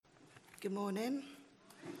Good morning.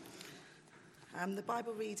 The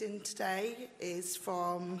Bible reading today is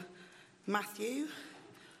from Matthew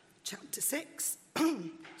chapter 6,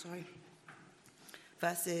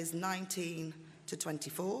 verses 19 to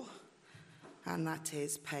 24, and that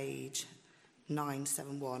is page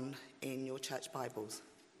 971 in your church Bibles.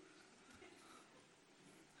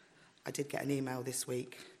 I did get an email this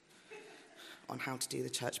week on how to do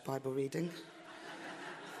the church Bible reading.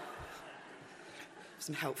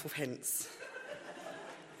 Some helpful hints.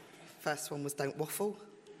 First one was don't waffle.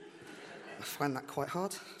 I find that quite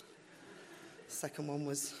hard. Second one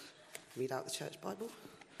was read out the church Bible.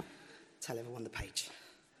 Tell everyone the page.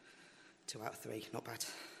 2 out of 3, not bad.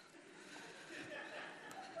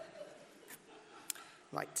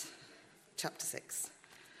 Right, chapter 6.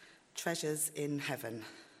 Treasures in heaven.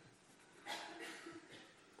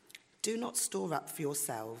 Do not store up for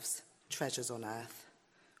yourselves treasures on earth,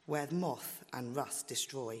 where moth and rust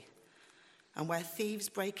destroy, and where thieves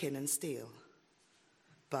break in and steal.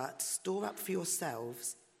 But store up for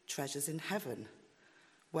yourselves treasures in heaven,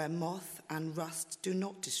 where moth and rust do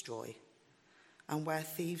not destroy, and where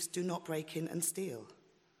thieves do not break in and steal.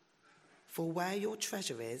 For where your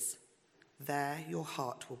treasure is, there your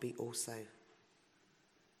heart will be also.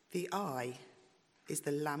 The eye is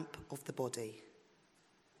the lamp of the body.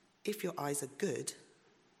 If your eyes are good,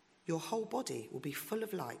 your whole body will be full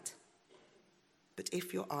of light. But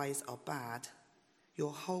if your eyes are bad,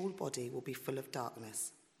 your whole body will be full of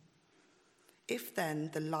darkness. If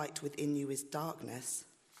then the light within you is darkness,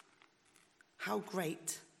 how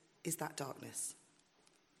great is that darkness?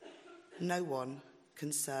 No one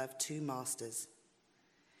can serve 2 masters.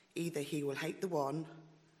 Either he will hate the one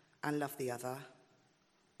and love the other,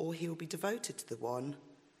 or he will be devoted to the one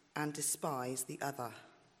and despise the other.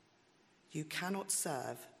 You cannot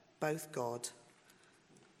serve both God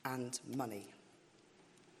and money.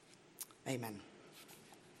 Amen.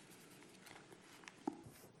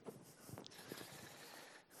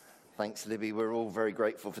 Thanks, Libby. We're all very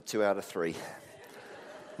grateful for 2 out of 3.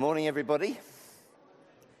 Morning, everybody.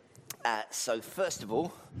 So first of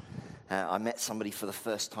all, I met somebody for the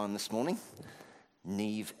first time this morning.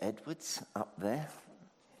 Neve Edwards up there.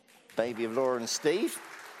 Baby of Laura and Steve.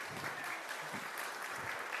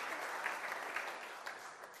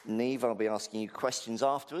 Neve, I'll be asking you questions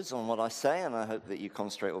afterwards on what I say, and I hope that you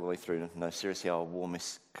concentrate all the way through. No, seriously, our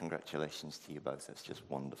warmest congratulations to you both. That's just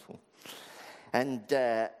wonderful. And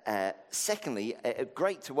secondly,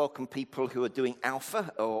 great to welcome people who are doing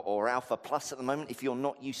Alpha or Alpha Plus at the moment. If you're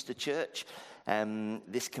not used to church,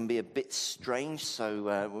 this can be a bit strange,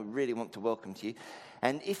 so we really want to welcome to you.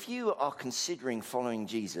 And if you are considering following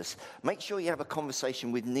Jesus, make sure you have a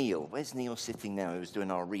conversation with Neil. Where's Neil sitting now? He was doing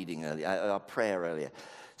our reading earlier, our prayer earlier.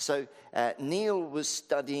 So Neil was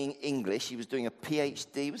studying English. He was doing a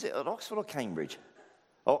PhD. Was it at Oxford or Cambridge?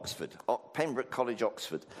 Oxford, Pembroke College,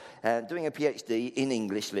 Oxford. Doing a PhD in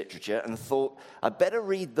English literature, and thought, I better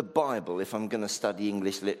read the Bible if I'm going to study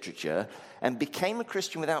English literature, and became a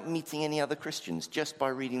Christian without meeting any other Christians, just by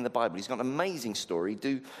reading the Bible. He's got an amazing story.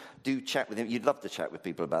 Do chat with him. You'd love to chat with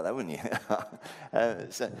people about that, wouldn't you?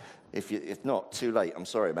 So if not, too late. I'm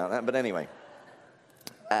sorry about that. But anyway.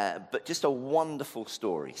 But just a wonderful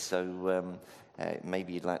story, so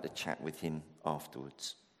maybe you'd like to chat with him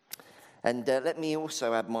afterwards. And let me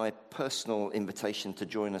also add my personal invitation to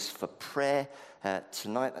join us for prayer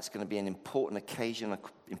tonight. That's going to be an important occasion, an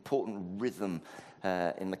important rhythm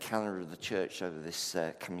in the calendar of the church over this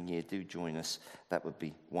coming year. Do join us. That would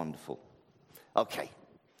be wonderful. Okay,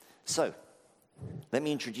 so let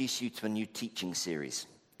me introduce you to a new teaching series.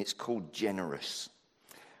 It's called Generous.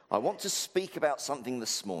 I want to speak about something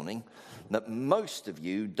this morning that most of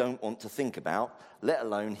you don't want to think about, let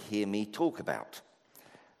alone hear me talk about.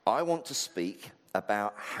 I want to speak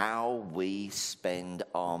about how we spend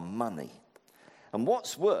our money. And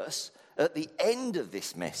what's worse, at the end of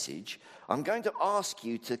this message, I'm going to ask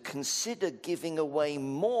you to consider giving away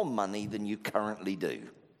more money than you currently do.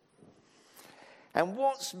 And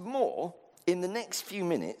what's more, in the next few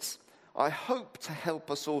minutes, I hope to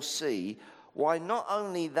help us all see why not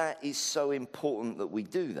only that is so important that we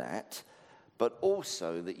do that, but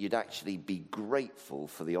also that you'd actually be grateful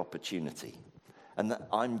for the opportunity. And that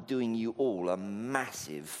I'm doing you all a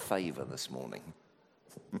massive favor this morning.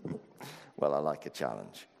 Well, I like a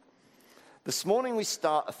challenge. This morning we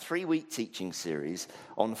start a 3-week teaching series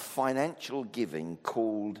on financial giving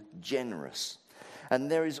called Generous. And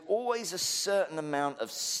there is always a certain amount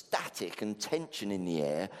of static and tension in the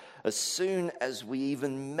air as soon as we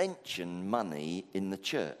even mention money in the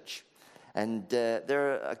church. And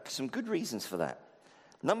there are some good reasons for that.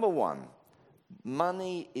 Number one,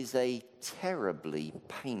 Money is a terribly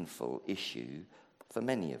painful issue for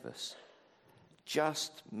many of us.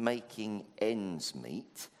 Just making ends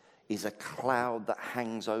meet is a cloud that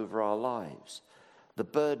hangs over our lives. The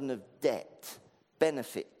burden of debt,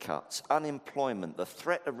 benefit cuts, unemployment, the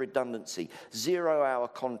threat of redundancy, 0-hour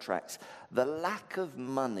contracts. The lack of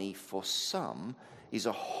money for some is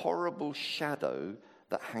a horrible shadow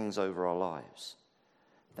that hangs over our lives.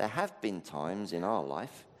 There have been times in our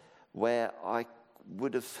life where I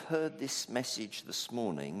would have heard this message this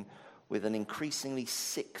morning with an increasingly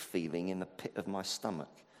sick feeling in the pit of my stomach.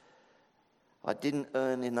 I didn't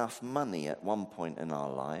earn enough money at one point in our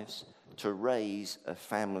lives to raise a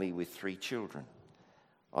family with 3 children.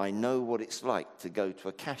 I know what it's like to go to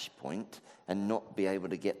a cash point and not be able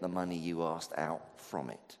to get the money you asked out from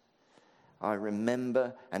it. I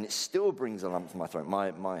remember, and it still brings a lump to my throat.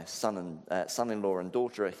 My son-in-law and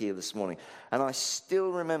daughter are here this morning, and I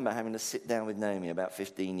still remember having to sit down with Naomi about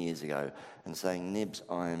 15 years ago and saying, "Nibs,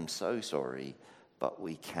 I am so sorry, but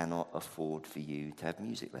we cannot afford for you to have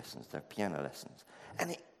music lessons, to have piano lessons." And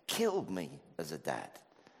it killed me as a dad.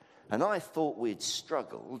 And I thought we'd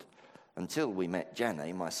struggled until we met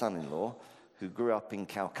Jane, my son-in-law, who grew up in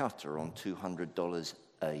Calcutta on $200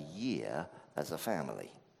 a year as a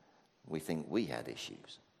family. We think we had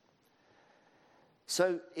issues.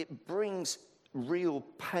 So it brings real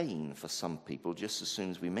pain for some people just as soon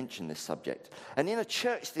as we mention this subject. And in a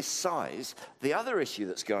church this size, the other issue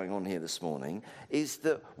that's going on here this morning is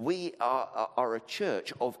that we are a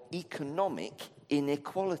church of economic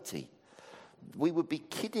inequality. We would be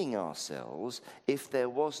kidding ourselves if there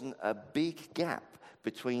wasn't a big gap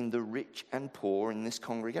between the rich and poor in this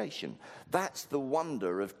congregation. That's the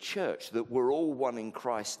wonder of church, that we're all one in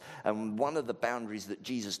Christ, and one of the boundaries that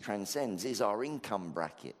Jesus transcends is our income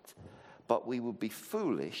bracket. But we would be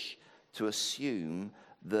foolish to assume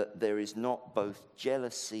that there is not both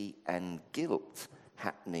jealousy and guilt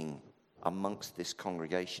happening amongst this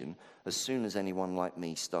congregation as soon as anyone like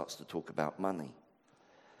me starts to talk about money.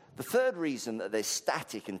 The third reason that there's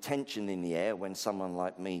static and tension in the air when someone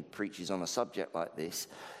like me preaches on a subject like this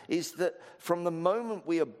is that from the moment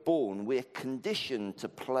we are born, we're conditioned to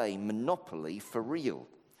play Monopoly for real.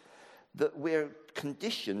 That we're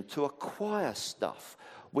conditioned to acquire stuff.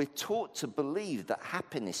 We're taught to believe that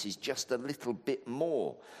happiness is just a little bit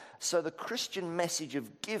more. So the Christian message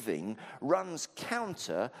of giving runs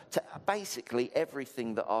counter to basically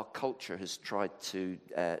everything that our culture has tried to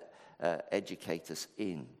educate us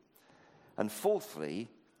in. And fourthly,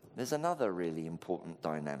 there's another really important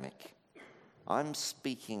dynamic. I'm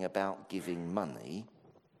speaking about giving money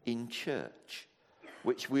in church,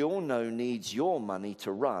 which we all know needs your money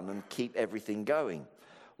to run and keep everything going.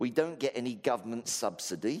 We don't get any government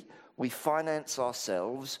subsidy. We finance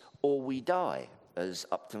ourselves or we die as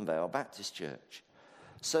Upton Vale Baptist Church.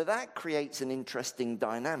 So that creates an interesting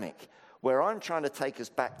dynamic where I'm trying to take us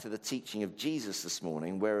back to the teaching of Jesus this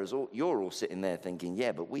morning, whereas you're all sitting there thinking,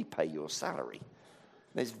 yeah, but we pay your salary.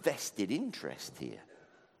 There's vested interest here.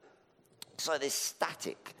 So there's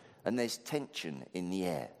static and there's tension in the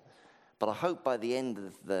air. But I hope by the end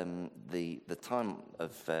of the time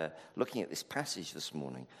of looking at this passage this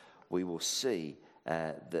morning, we will see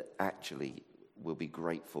that actually we'll be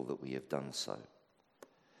grateful that we have done so.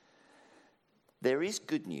 There is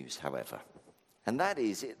good news, however. And that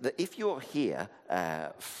is that if you're here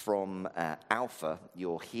from Alpha,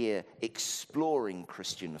 you're here exploring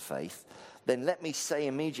Christian faith, then let me say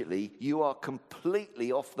immediately, you are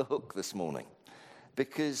completely off the hook this morning.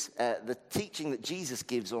 Because the teaching that Jesus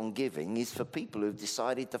gives on giving is for people who've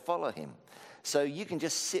decided to follow him. So you can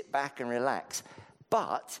just sit back and relax.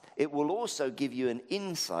 But it will also give you an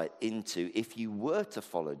insight into, if you were to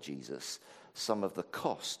follow Jesus, some of the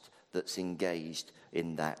cost that's engaged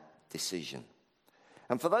in that decision.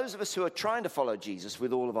 And for those of us who are trying to follow Jesus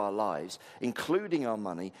with all of our lives, including our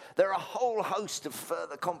money, there are a whole host of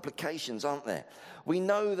further complications, aren't there? We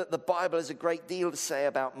know that the Bible has a great deal to say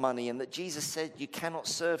about money and that Jesus said you cannot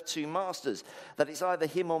serve 2 masters, that it's either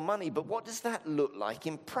him or money. But what does that look like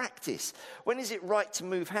in practice? When is it right to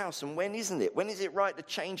move house and when isn't it? When is it right to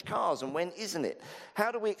change cars and when isn't it?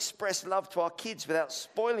 How do we express love to our kids without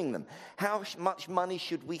spoiling them? How much money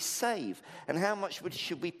should we save? And how much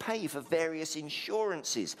should we pay for various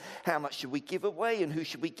insurances? How much should we give away and who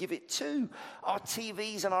should we give it to? Our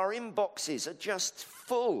TVs and our inboxes are just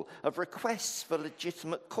full of requests for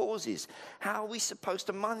legitimate causes. How are we supposed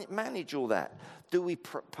to manage all that? Do we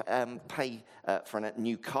pay for a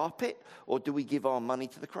new carpet, or do we give our money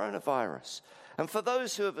to the coronavirus? And for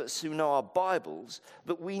those of us who know our Bibles,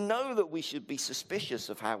 that we know that we should be suspicious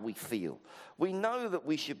of how we feel. We know that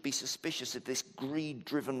we should be suspicious of this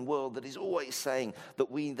greed-driven world that is always saying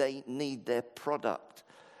that they need their product.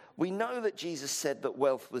 We know that Jesus said that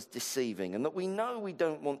wealth was deceiving, and that we know we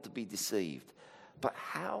don't want to be deceived. But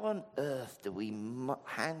how on earth do we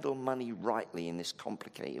handle money rightly in this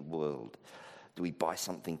complicated world? Do we buy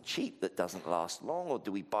something cheap that doesn't last long, or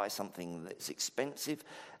do we buy something that's expensive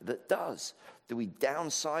that does? Do we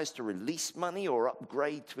downsize to release money or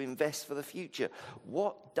upgrade to invest for the future?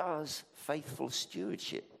 What does faithful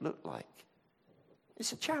stewardship look like?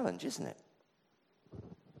 It's a challenge, isn't it?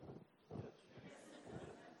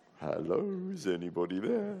 Hello, is anybody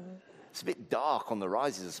there? It's a bit dark on the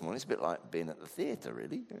rises this morning. It's a bit like being at the theatre,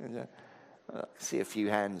 really. I see a few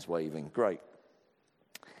hands waving. Great.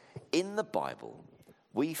 In the Bible,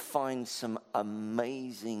 we find some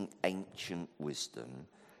amazing ancient wisdom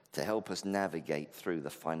to help us navigate through the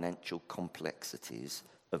financial complexities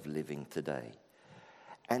of living today.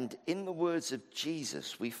 And in the words of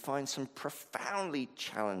Jesus, we find some profoundly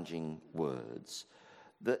challenging words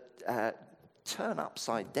that turn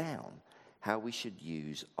upside down how we should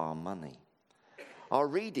use our money. Our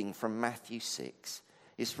reading from Matthew 6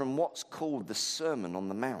 is from what's called the Sermon on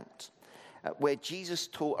the Mount, where Jesus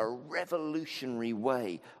taught a revolutionary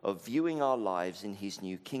way of viewing our lives in his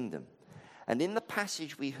new kingdom. And in the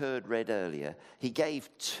passage we heard read earlier, he gave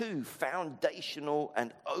two foundational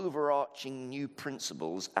and overarching new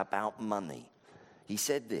principles about money. He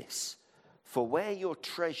said this: "For where your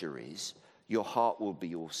treasure is, your heart will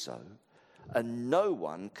be also. And no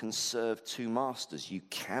one can serve two masters. You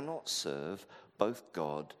cannot serve both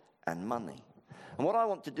God and money." And what I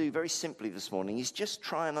want to do very simply this morning is just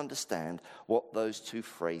try and understand what those two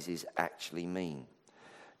phrases actually mean.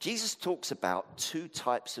 Jesus talks about two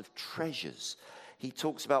types of treasures. He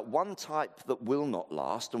talks about one type that will not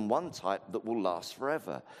last and one type that will last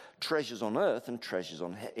forever. Treasures on earth and treasures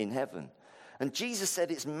in heaven. And Jesus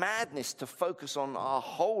said it's madness to focus on our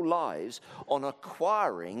whole lives on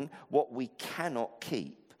acquiring what we cannot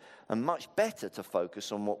keep, and much better to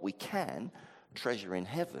focus on what we can treasure in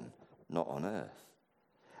heaven, not on earth.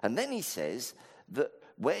 And then he says that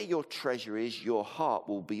where your treasure is, your heart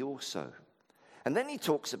will be also. And then he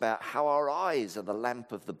talks about how our eyes are the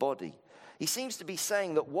lamp of the body. He seems to be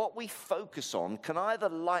saying that what we focus on can either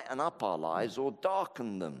lighten up our lives or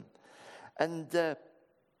darken them. And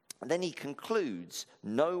then he concludes,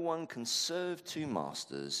 no one can serve two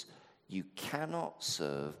masters. You cannot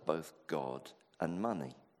serve both God and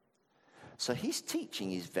money. So his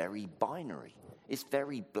teaching is very binary. It's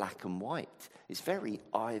very black and white. It's very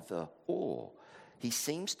either or. He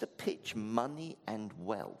seems to pitch money and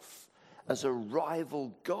wealth as a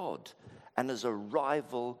rival God and as a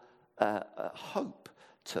rival hope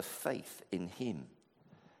to faith in him.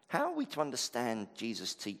 How are we to understand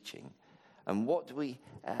Jesus' teaching, and what do we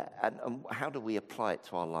and how do we apply it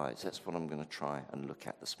to our lives? That's what I'm going to try and look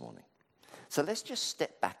at this morning. So let's just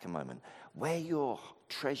step back a moment. Where your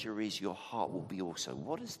treasure is, your heart will be also.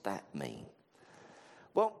 What does that mean?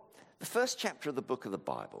 Well, the first chapter of the book of the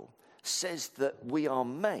Bible says that we are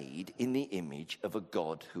made in the image of a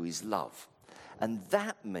God who is love. And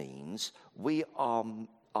that means we are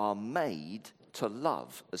made to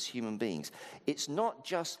love as human beings. It's not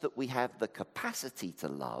just that we have the capacity to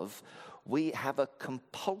love, we have a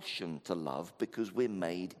compulsion to love because we're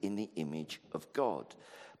made in the image of God.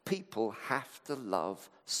 People have to love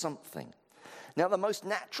something. Now, the most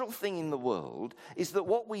natural thing in the world is that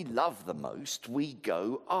what we love the most, we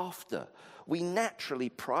go after. We naturally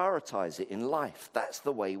prioritize it in life. That's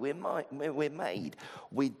the way we're made.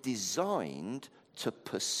 We're designed to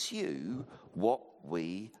pursue what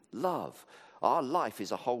we love. Our life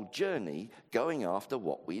is a whole journey going after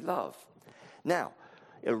what we love. Now,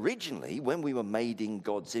 originally, when we were made in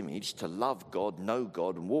God's image to love God, know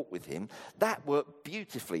God, and walk with him, that worked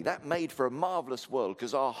beautifully. That made for a marvelous world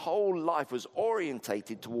because our whole life was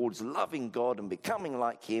orientated towards loving God and becoming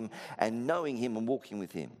like him and knowing him and walking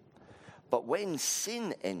with him. But when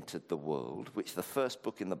sin entered the world, which the first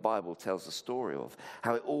book in the Bible tells the story of,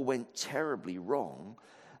 how it all went terribly wrong,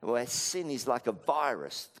 where sin is like a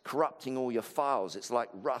virus corrupting all your files. It's like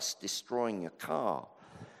rust destroying your car.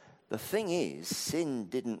 The thing is, sin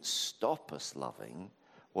didn't stop us loving.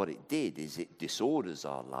 What it did is it disorders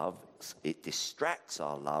our love, it distracts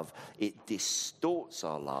our love, it distorts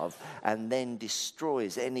our love, and then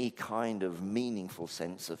destroys any kind of meaningful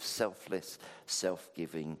sense of selfless,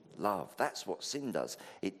 self-giving love. That's what sin does.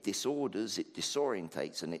 It disorders, it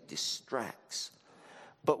disorientates, and it distracts.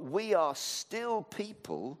 but we are still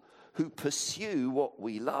people who pursue what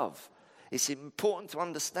we love. It's important to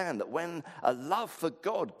understand that when a love for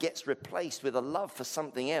God gets replaced with a love for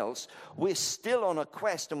something else, we're still on a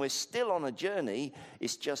quest and we're still on a journey.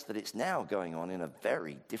 It's just that it's now going on in a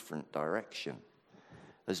very different direction.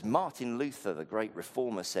 As Martin Luther, the great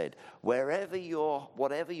reformer, said, whatever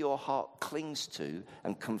your heart clings to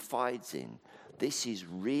and confides in, this is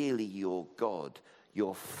really your God,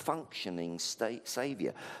 your functioning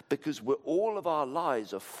Savior. Because all of our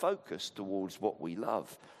lives are focused towards what we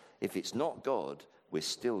love. If it's not God, we're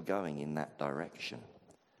still going in that direction.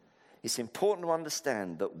 It's important to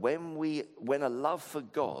understand that when a love for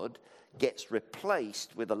God gets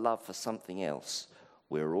replaced with a love for something else,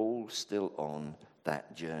 we're all still on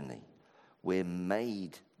that journey. We're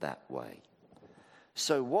made that way.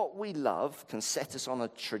 So what we love can set us on a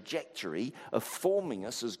trajectory of forming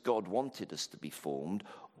us as God wanted us to be formed,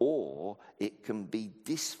 or it can be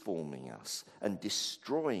disforming us and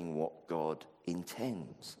destroying what God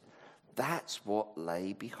intends. That's what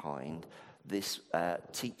lay behind this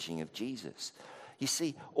teaching of Jesus. You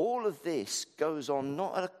see, all of this goes on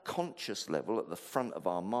not at a conscious level at the front of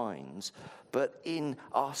our minds, but in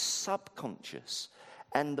our subconscious.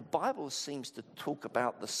 And the Bible seems to talk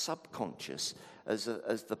about the subconscious as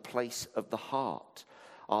the place of the heart.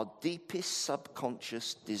 Our deepest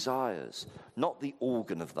subconscious desires, not the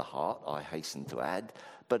organ of the heart, I hasten to add,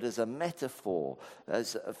 but as a metaphor,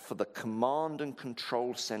 for the command and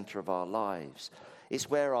control center of our lives. It's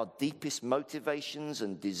where our deepest motivations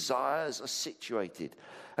and desires are situated.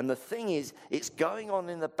 And the thing is, it's going on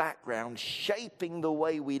in the background, shaping the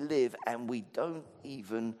way we live, and we don't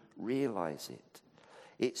even realize it.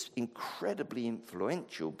 It's incredibly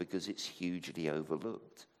influential because it's hugely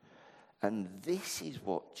overlooked. And this is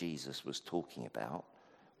what Jesus was talking about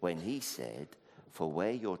when he said, for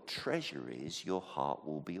where your treasure is, your heart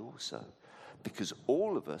will be also. Because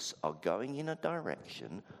all of us are going in a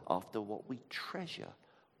direction after what we treasure,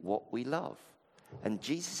 what we love. And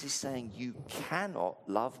Jesus is saying you cannot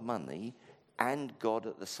love money and God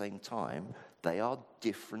at the same time. They are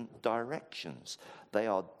different directions. They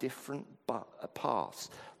are different paths.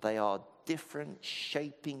 They are different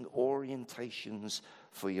shaping orientations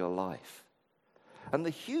for your life. And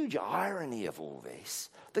the huge irony of all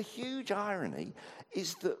this, the huge irony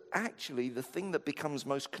is that actually the thing that becomes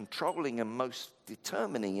most controlling and most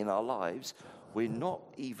determining in our lives, we're not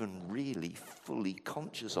even really fully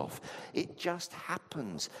conscious of. It just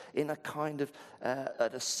happens in a kind of,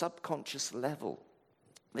 at a subconscious level.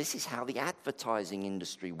 This is how the advertising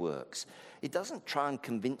industry works. It doesn't try and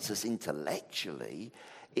convince us intellectually.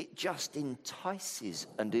 It just entices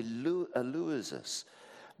and allures us.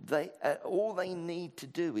 All they need to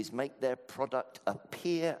do is make their product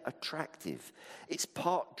appear attractive. It's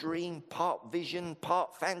part dream, part vision,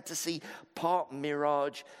 part fantasy, part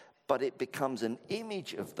mirage, but it becomes an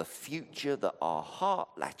image of the future that our heart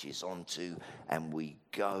latches onto, and we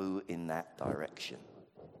go in that direction.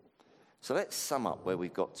 So let's sum up where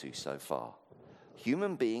we've got to so far.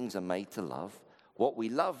 Human beings are made to love. What we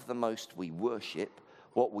love the most, we worship.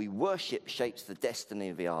 What we worship shapes the destiny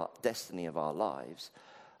of our lives.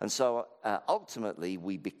 And so ultimately,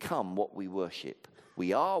 we become what we worship.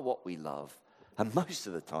 We are what we love, and most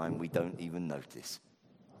of the time, we don't even notice.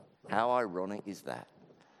 How ironic is that?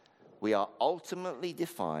 We are ultimately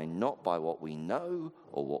defined not by what we know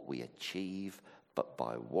or what we achieve, but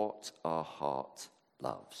by what our heart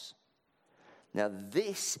loves. Now,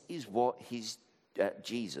 this is what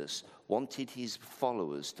Jesus wanted his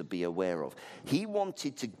followers to be aware of. He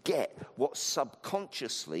wanted to get what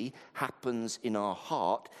subconsciously happens in our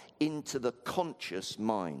heart into the conscious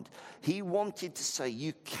mind. He wanted to say,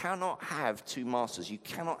 you cannot have two masters. You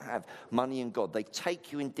cannot have money and God. They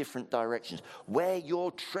take you in different directions. Where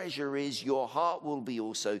your treasure is, your heart will be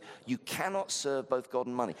also. You cannot serve both God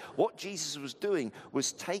and money. What Jesus was doing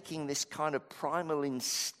was taking this kind of primal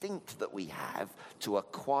instinct that we have to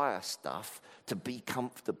acquire stuff, to be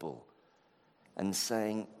comfortable, and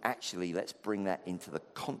saying, actually, let's bring that into the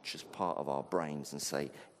conscious part of our brains and say,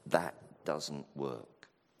 that doesn't work.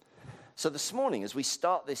 So this morning, as we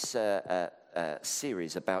start this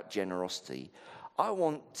series about generosity, I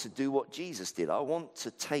want to do what Jesus did. I want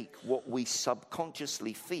to take what we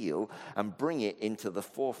subconsciously feel and bring it into the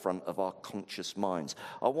forefront of our conscious minds.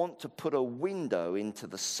 I want to put a window into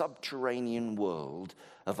the subterranean world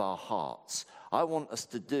of our hearts. I want us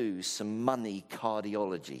to do some money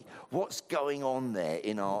cardiology. What's going on there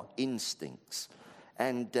in our instincts?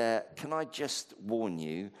 And can I just warn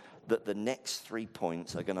you that the next 3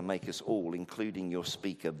 points are going to make us all, including your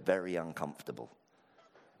speaker, very uncomfortable.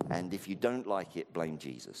 And if you don't like it, blame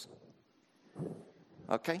Jesus.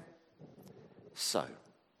 Okay? So,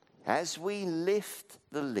 as we lift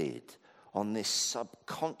the lid on this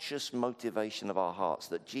subconscious motivation of our hearts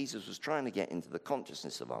that Jesus was trying to get into the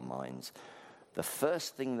consciousness of our minds, the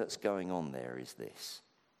first thing that's going on there is this.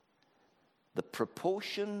 The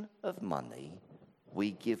proportion of money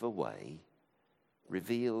we give away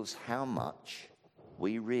reveals how much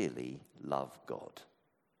we really love God.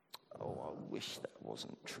 Oh, I wish that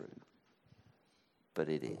wasn't true, but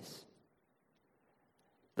it is.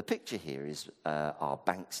 The picture here is our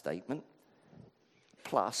bank statement,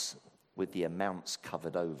 plus, with the amounts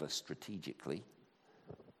covered over strategically,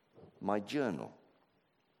 my journal.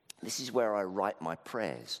 This is where I write my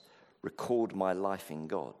prayers, record my life in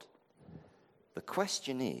God. The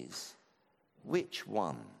question is, which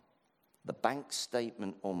one, the bank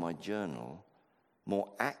statement or my journal, more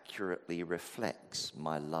accurately reflects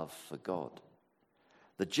my love for God?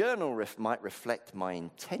 The journal might reflect my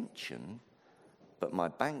intention, but my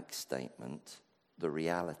bank statement, the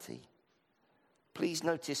reality. Please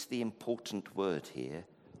notice the important word here,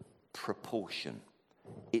 proportion.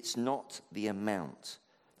 It's not the amount.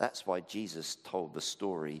 That's why Jesus told the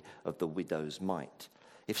story of the widow's mite.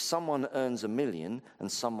 If someone earns 1 million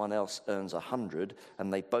and someone else earns 100,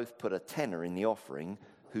 and they both put a tenner in the offering,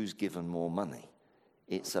 who's given more money?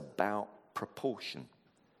 It's about proportion.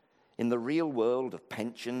 In the real world of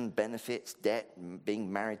pension, benefits, debt,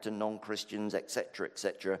 being married to non-Christians,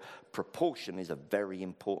 etc., proportion is a very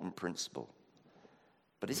important principle.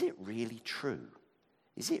 But is it really true?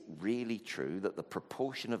 Is it really true that the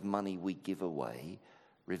proportion of money we give away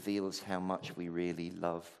reveals how much we really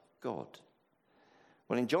love God?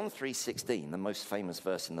 Well, in John 3:16, the most famous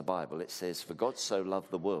verse in the Bible, it says, "For God so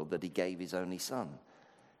loved the world that he gave his only son."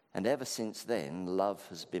 And ever since then, love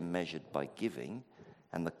has been measured by giving,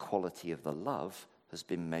 and the quality of the love has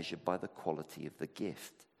been measured by the quality of the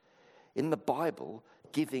gift. In the Bible,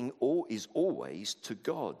 giving is always to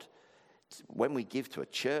God. When we give to a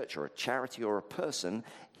church or a charity or a person,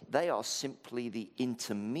 they are simply the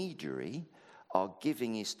intermediary. Our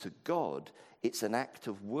giving is to God. It's an act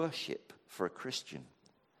of worship for a Christian.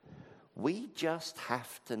 We just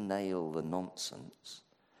have to nail the nonsense,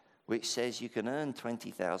 which says you can earn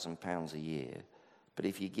 £20,000 a year, but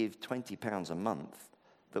if you give £20 a month,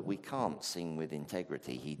 that we can't sing with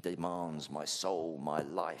integrity. He demands my soul, my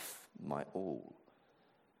life, my all.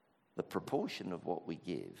 The proportion of what we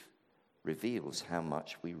give reveals how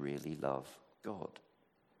much we really love God.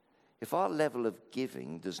 If our level of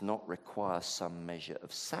giving does not require some measure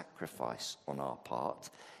of sacrifice on our part,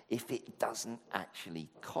 if it doesn't actually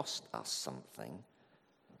cost us something,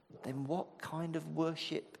 then what kind of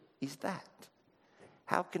worship is that?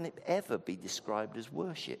 How can it ever be described as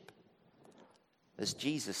worship? As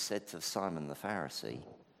Jesus said to Simon the Pharisee,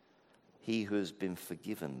 he who has been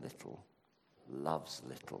forgiven little loves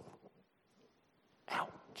little.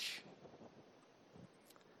 Ouch.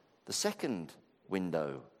 The second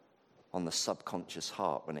window on the subconscious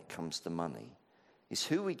heart when it comes to money is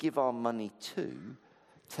who we give our money to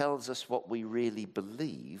tells us what we really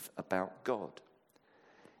believe about God.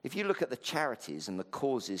 If you look at the charities and the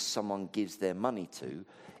causes someone gives their money to,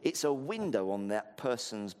 it's a window on that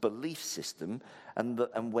person's belief system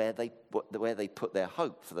and where they put their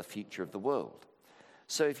hope for the future of the world.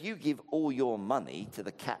 So if you give all your money to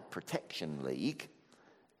the Cat Protection League,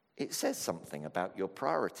 it says something about your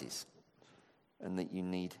priorities and that you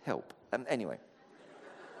need help. Anyway,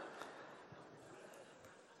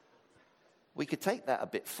 we could take that a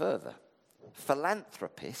bit further.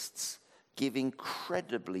 Philanthropists give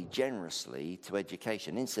incredibly generously to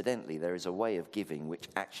education. Incidentally, there is a way of giving which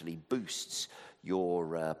actually boosts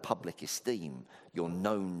your public esteem. You're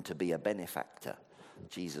known to be a benefactor.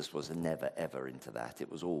 Jesus was never, ever into that.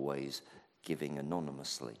 It was always giving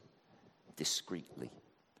anonymously, discreetly.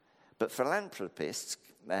 But philanthropists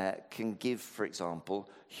can give, for example,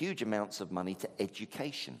 huge amounts of money to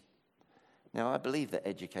education. Now, I believe that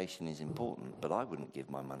education is important, but I wouldn't give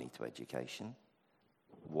my money to education.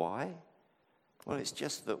 Why? Well, it's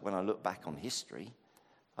just that when I look back on history,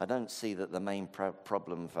 I don't see that the main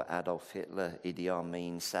problem for Adolf Hitler, Idi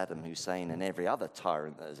Amin, Saddam Hussein, and every other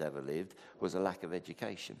tyrant that has ever lived was a lack of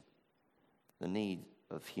education. The need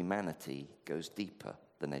of humanity goes deeper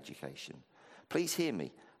than education. Please hear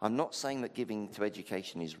me. I'm not saying that giving to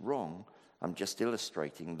education is wrong. I'm just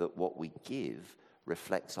illustrating that what we give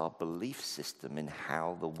reflects our belief system in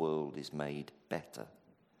how the world is made better.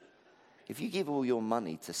 If you give all your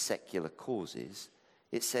money to secular causes,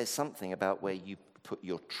 it says something about where you put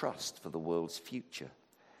your trust for the world's future.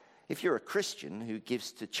 If you're a Christian who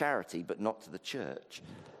gives to charity but not to the church,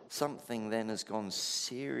 something then has gone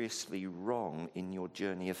seriously wrong in your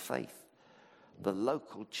journey of faith. The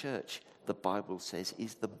local church, the Bible says,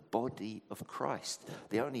 is the body of Christ,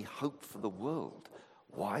 the only hope for the world.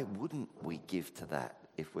 Why wouldn't we give to that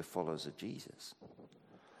if we're followers of Jesus?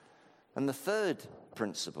 And the third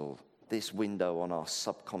principle, this window on our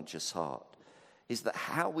subconscious heart, is that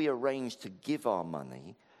how we arrange to give our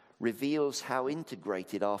money reveals how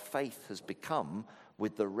integrated our faith has become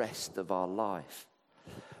with the rest of our life.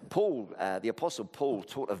 Paul, the Apostle Paul,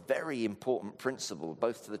 taught a very important principle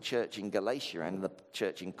both to the church in Galatia and the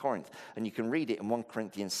church in Corinth. And you can read it in 1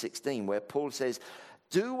 Corinthians 16, where Paul says,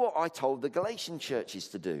 "Do what I told the Galatian churches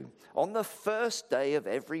to do. On the first day of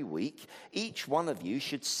every week, each one of you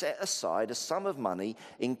should set aside a sum of money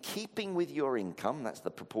in keeping with your income," that's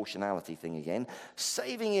the proportionality thing again,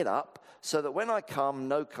 "saving it up so that when I come,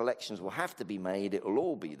 no collections will have to be made. It will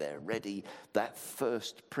all be there ready." That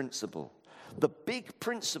first principle. The big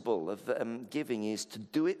principle of giving is to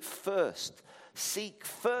do it first. Seek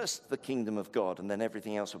first the kingdom of God, and then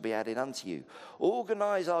everything else will be added unto you.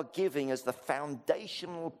 Organize our giving as the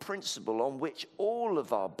foundational principle on which all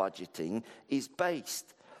of our budgeting is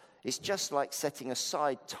based. It's just like setting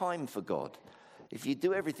aside time for God. If you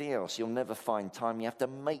do everything else, you'll never find time. You have to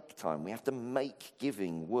make time. We have to make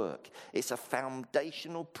giving work. It's a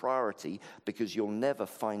foundational priority because you'll never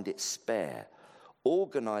find it spare.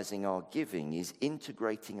 Organizing our giving is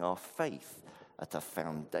integrating our faith at a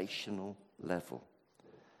foundational level.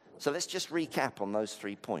 So let's just recap on those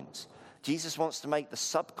 3 points. Jesus wants to make the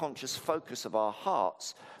subconscious focus of our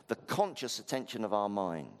hearts the conscious attention of our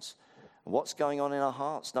minds. What's going on in our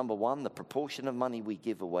hearts? Number one, the proportion of money we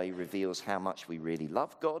give away reveals how much we really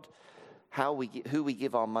love God. Who we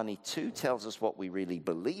give our money to tells us what we really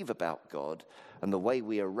believe about God. And the way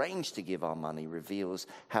we arrange to give our money reveals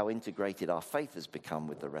how integrated our faith has become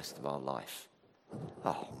with the rest of our life.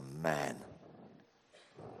 Oh, man.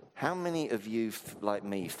 How many of you, like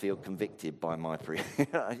me, feel convicted by my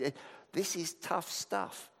This is tough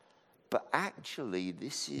stuff. But actually,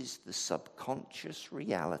 this is the subconscious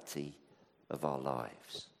reality of our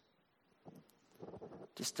lives.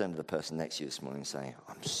 Just turn to the person next to you this morning and say,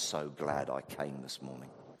 "I'm so glad I came this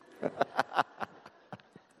morning."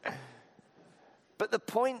 But the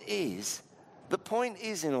point is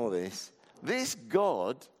in all this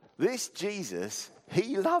God, this Jesus,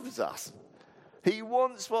 he loves us. He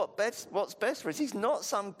wants what's best for us. He's not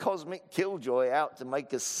some cosmic killjoy out to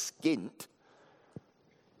make us skint.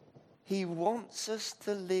 He wants us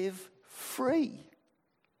to live free.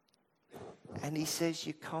 And he says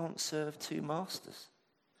you can't serve two masters.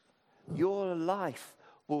 Your life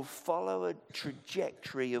will follow a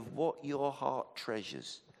trajectory of what your heart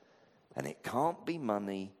treasures. And it can't be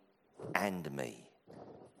money and me.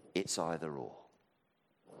 It's either or.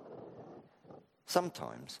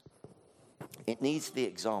 Sometimes it needs the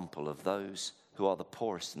example of those who are the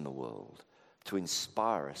poorest in the world to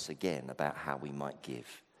inspire us again about how we might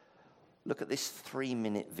give. Look at this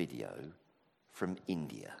 3-minute video from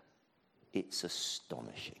India. It's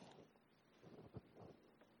astonishing.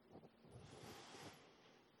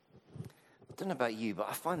 I don't know about you, but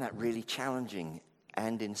I find that really challenging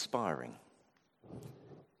and inspiring.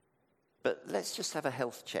 But let's just have a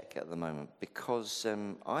health check at the moment, because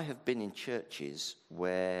I have been in churches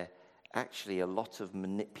where actually a lot of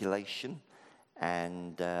manipulation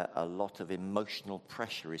and a lot of emotional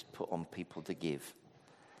pressure is put on people to give.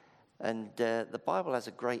 And the Bible has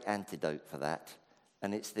a great antidote for that,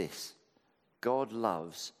 and it's this: God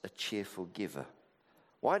loves a cheerful giver.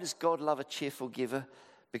 Why does God love a cheerful giver?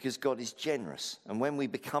 Because God is generous, and when we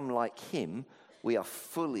become like him, we are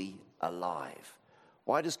fully alive.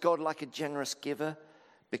 Why does God like a generous giver?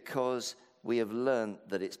 Because we have learned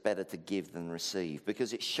that it's better to give than receive.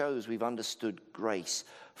 Because it shows we've understood grace.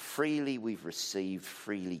 Freely we've received,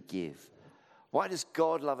 freely give. Why does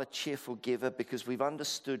God love a cheerful giver? Because we've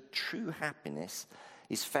understood true happiness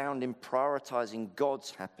is found in prioritizing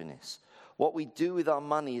God's happiness. What we do with our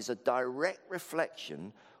money is a direct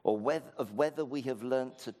reflection of whether we have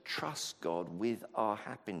learned to trust God with our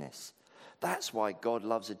happiness. That's why God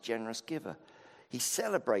loves a generous giver. He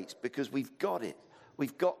celebrates because we've got it.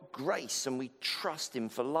 We've got grace and we trust him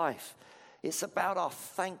for life. It's about our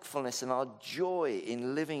thankfulness and our joy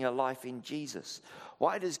in living a life in Jesus.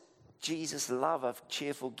 Why does Jesus love a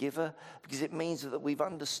cheerful giver? Because it means that we've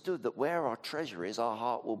understood that where our treasure is, our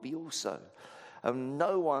heart will be also. And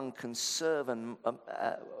no one can serve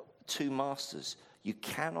two masters. You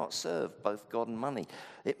cannot serve both God and money.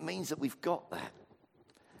 It means that we've got that.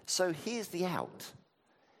 So here's the out.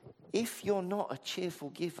 If you're not a cheerful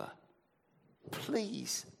giver,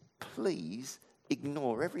 please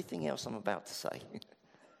ignore everything else I'm about to say.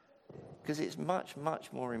 Because it's much,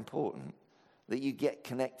 much more important that you get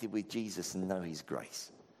connected with Jesus and know his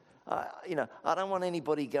grace. I don't want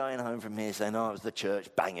anybody going home from here saying, oh, it was the church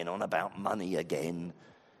banging on about money again.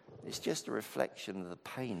 It's just a reflection of the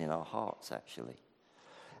pain in our hearts, actually.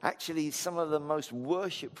 Actually, some of the most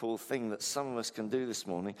worshipful thing that some of us can do this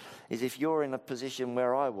morning is if you're in a position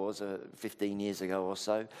where I was 15 years ago or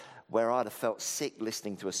so, where I'd have felt sick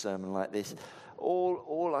listening to a sermon like this,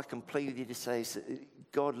 all I can plead with you to say is that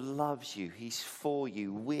God loves you. He's for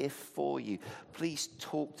you. We're for you. Please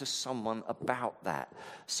talk to someone about that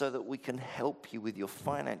so that we can help you with your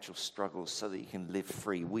financial struggles so that you can live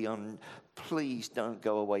free. Please don't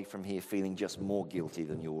go away from here feeling just more guilty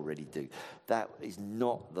than you already do. That is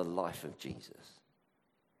not the life of Jesus.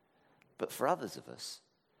 But for others of us,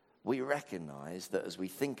 we recognize that as we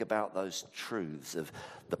think about those truths of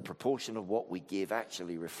the proportion of what we give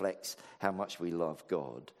actually reflects how much we love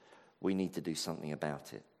God, we need to do something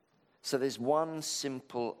about it. So there's one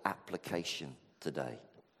simple application today.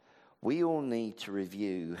 We all need to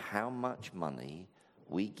review how much money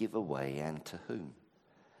we give away and to whom.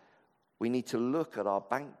 We need to look at our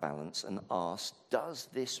bank balance and ask, does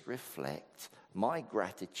this reflect my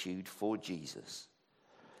gratitude for Jesus?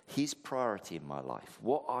 His priority in my life,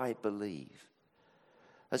 what I believe.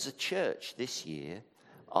 As a church this year,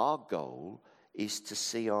 our goal is to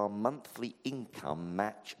see our monthly income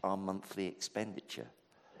match our monthly expenditure.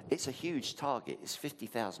 It's a huge target. It's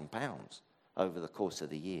 £50,000 over the course of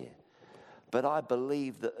the year. But I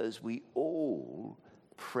believe that as we all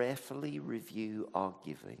prayerfully review our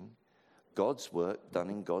giving, God's work done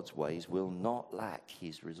in God's ways will not lack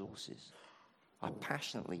his resources. I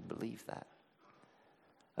passionately believe that.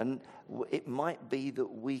 And it might be that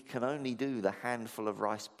we can only do the handful of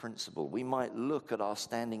rice principle. We might look at our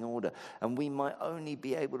standing order and we might only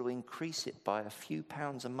be able to increase it by a few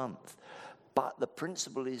pounds a month. But the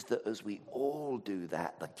principle is that as we all do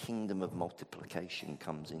that, the kingdom of multiplication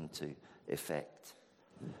comes into effect.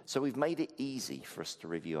 So we've made it easy for us to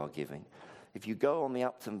review our giving. If you go on the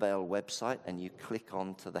Upton Vale website and you click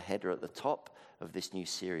onto the header at the top of this new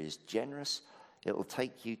series, Generous, it will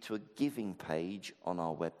take you to a giving page on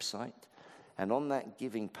our website. And on that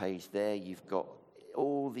giving page there, you've got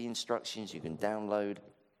all the instructions. You can download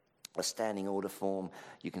a standing order form.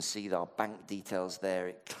 You can see our bank details there.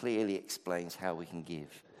 It clearly explains how we can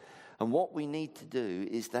give. And what we need to do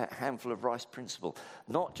is that handful of rice principle.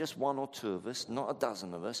 Not just one or two of us, not a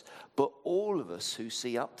dozen of us, but all of us who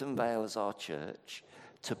see Upton Vale as our church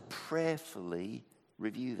to prayerfully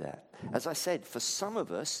review that. As I said, for some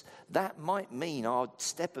of us, that might mean our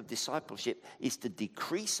step of discipleship is to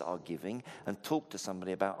decrease our giving and talk to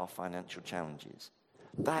somebody about our financial challenges.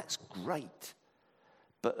 That's great.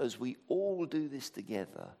 But as we all do this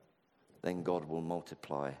together, then God will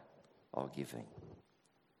multiply our giving.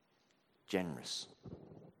 Generous.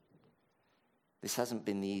 This hasn't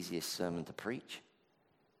been the easiest sermon to preach,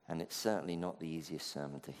 and it's certainly not the easiest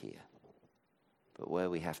sermon to hear. But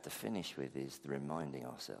where we have to finish with is the reminding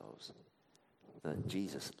ourselves that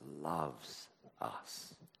Jesus loves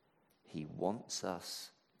us. He wants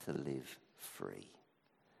us to live free.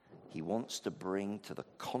 He wants to bring to the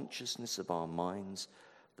consciousness of our minds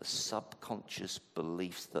the subconscious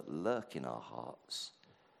beliefs that lurk in our hearts.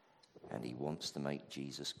 And he wants to make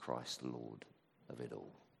Jesus Christ Lord of it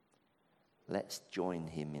all. Let's join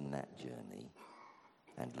him in that journey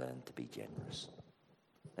and learn to be generous.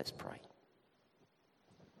 Let's pray.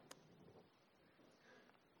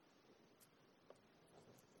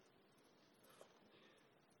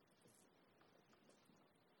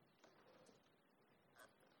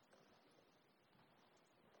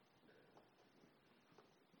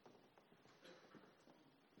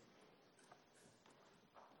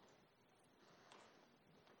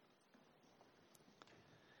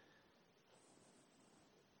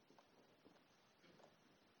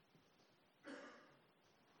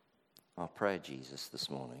 Our prayer, Jesus,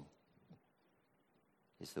 this morning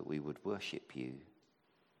is that we would worship you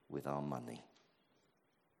with our money.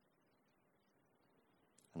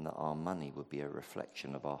 And that our money would be a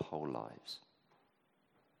reflection of our whole lives.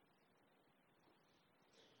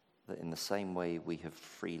 That in the same way we have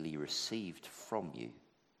freely received from you,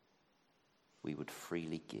 we would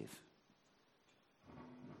freely give.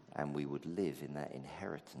 And we would live in that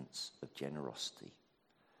inheritance of generosity.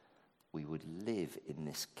 We would live in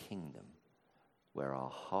this kingdom where our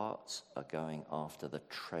hearts are going after the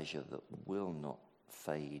treasure that will not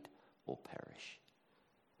fade or perish,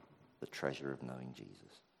 the treasure of knowing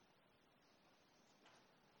Jesus.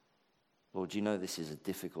 Lord, you know this is a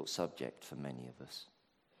difficult subject for many of us.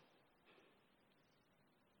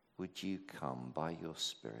 Would you come by your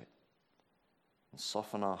Spirit and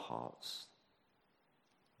soften our hearts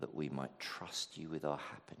that we might trust you with our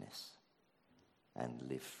happiness and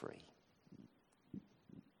live free.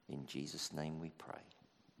 In Jesus' name we pray.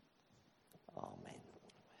 Amen.